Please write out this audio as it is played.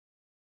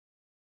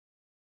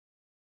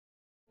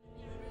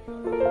Thanks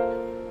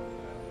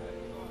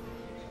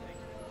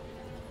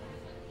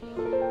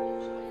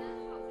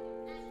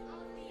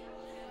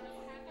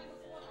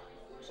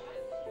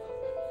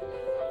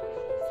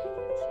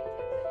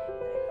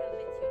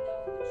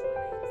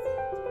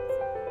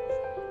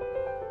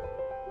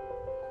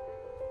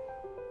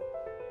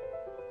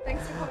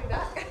for coming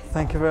back.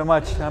 Thank you very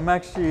much. I'm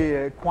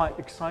actually quite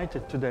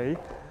excited today.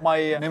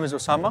 My name is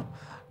Osama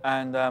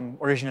and I'm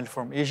originally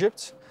from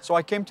Egypt. So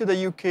I came to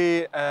the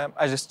UK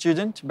as a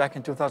student back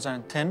in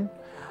 2010.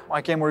 I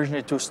came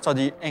originally to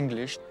study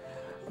English,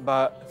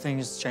 but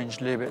things changed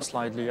a little bit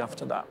slightly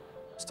after that.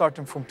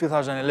 Starting from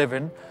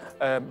 2011,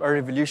 a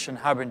revolution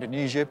happened in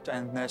Egypt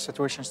and the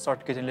situation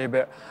started getting a little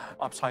bit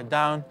upside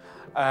down.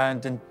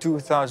 And in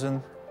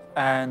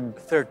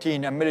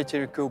 2013, a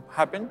military coup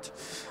happened.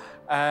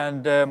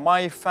 And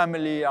my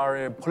family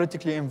are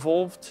politically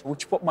involved,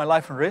 which put my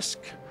life in risk.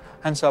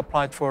 Hence, I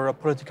applied for a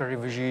political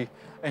refugee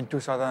in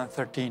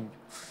 2013.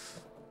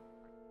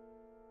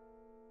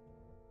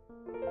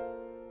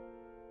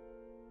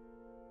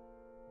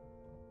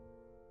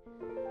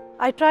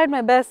 I tried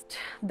my best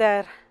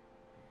there,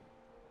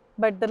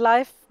 but the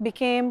life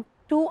became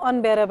too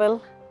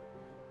unbearable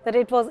that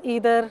it was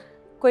either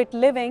quit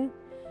living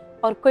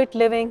or quit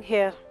living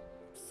here.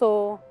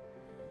 So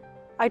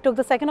I took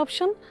the second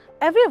option.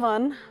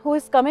 Everyone who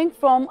is coming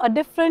from a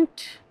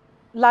different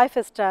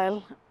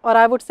lifestyle, or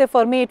I would say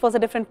for me it was a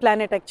different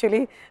planet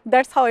actually,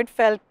 that's how it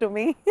felt to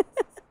me.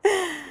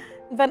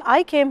 When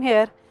I came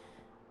here,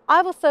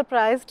 I was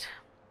surprised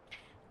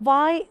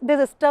why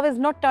this stove is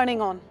not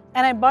turning on,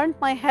 and I burnt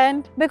my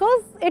hand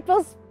because it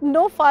was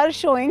no fire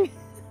showing.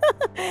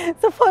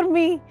 So for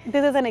me,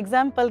 this is an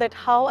example that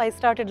how I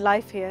started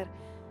life here.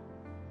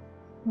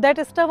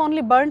 That stove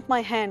only burnt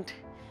my hand,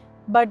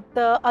 but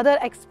the other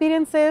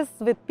experiences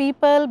with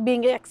people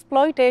being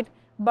exploited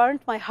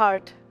burnt my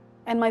heart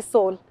and my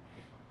soul.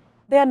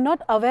 They are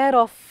not aware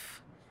of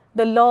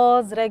the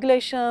laws,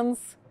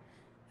 regulations,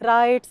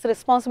 rights,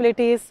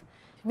 responsibilities.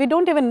 We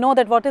don't even know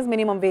that what is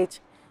minimum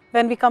wage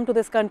when we come to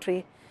this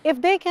country.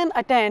 If they can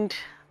attend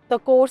the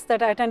course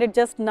that I attended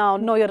just now,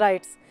 Know Your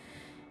Rights,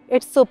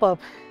 it's superb.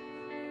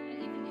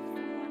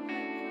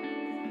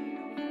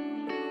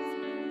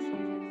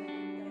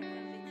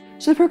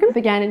 So the program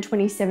began in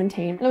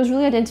 2017 and it was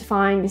really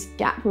identifying this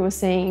gap we were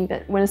seeing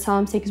that when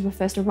asylum seekers were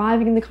first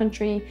arriving in the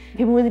country,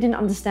 people really didn't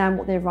understand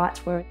what their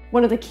rights were.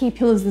 One of the key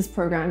pillars of this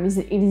program is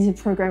that it is a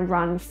program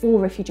run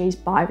for refugees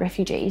by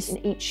refugees. In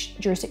each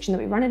jurisdiction that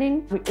we run it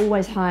in, we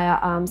always hire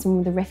someone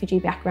with a refugee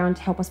background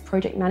to help us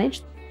project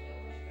manage.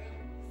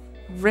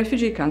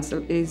 Refugee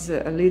Council is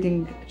a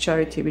leading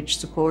charity which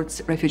supports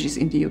refugees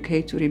in the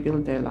UK to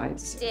rebuild their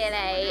lives.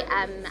 DLA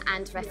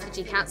and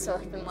Refugee Council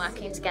have been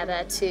working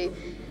together to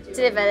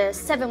deliver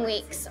 7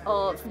 weeks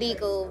of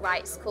legal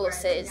rights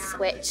courses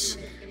which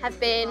have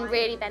been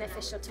really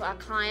beneficial to our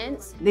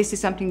clients. This is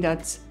something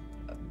that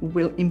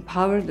will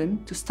empower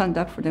them to stand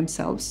up for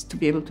themselves, to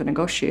be able to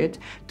negotiate,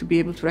 to be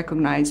able to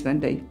recognize when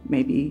they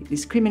may be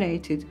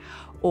discriminated,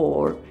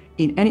 or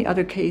in any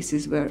other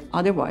cases where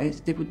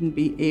otherwise they wouldn't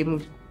be able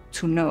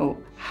to know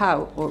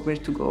how or where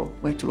to go,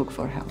 where to look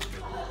for help.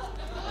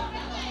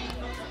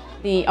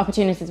 The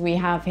opportunities we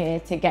have here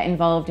to get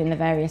involved in the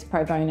various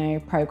pro bono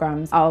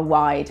programs are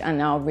wide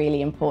and are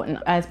really important.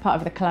 As part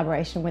of the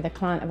collaboration with a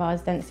client of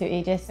ours, Dentsu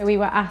Aegis, we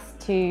were asked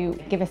to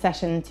give a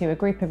session to a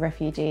group of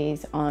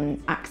refugees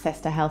on access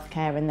to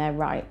healthcare and their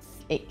rights.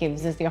 It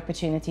gives us the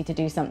opportunity to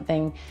do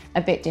something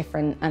a bit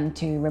different and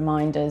to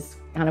remind us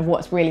kind of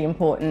what's really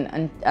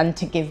important and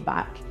to give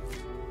back.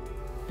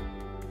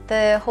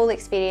 The whole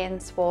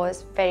experience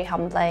was very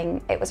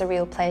humbling. It was a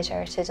real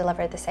pleasure to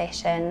deliver the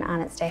session,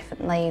 and it's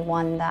definitely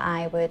one that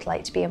I would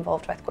like to be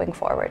involved with going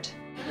forward.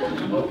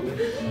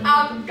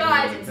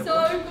 Guys, it's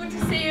so good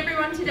to see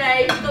everyone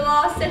today for the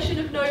last session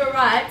of Know Your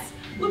Rights.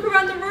 Look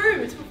around the room,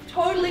 it's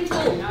totally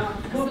full.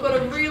 We've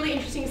got a really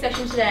interesting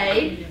session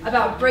today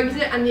about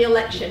Brexit and the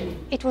election.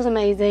 It was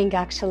amazing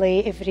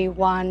actually,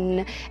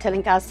 everyone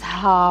telling us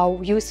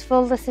how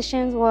useful the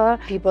sessions were.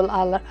 People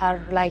are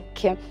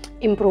like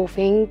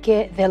improving,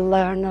 they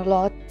learn a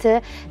lot,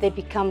 they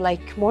become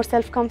like more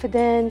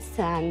self-confident,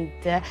 and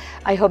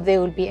I hope they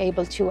will be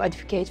able to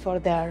advocate for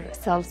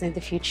themselves in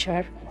the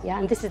future. Yeah,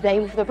 and this is the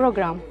aim of the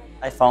program.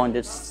 I found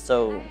it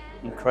so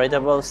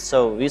incredible,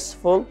 so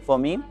useful for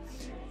me.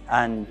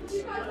 And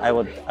I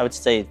would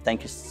say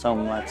thank you so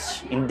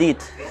much indeed.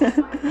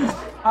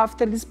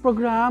 After this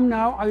program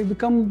now I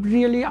become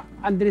really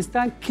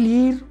understand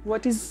clear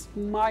what is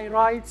my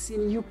rights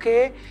in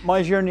UK.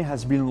 My journey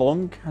has been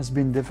long, has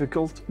been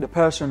difficult. The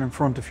person in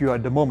front of you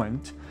at the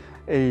moment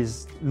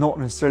is not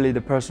necessarily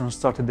the person who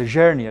started the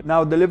journey.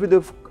 Now the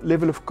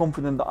level of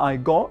confidence that I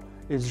got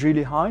is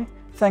really high,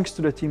 thanks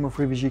to the team of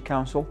Refugee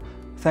Council,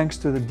 thanks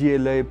to the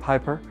DLA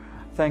Piper,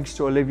 thanks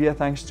to Olivia,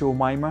 thanks to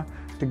Umaima.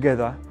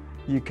 Together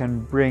you can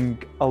bring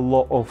a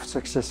lot of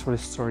successful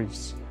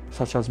stories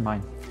such as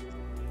mine.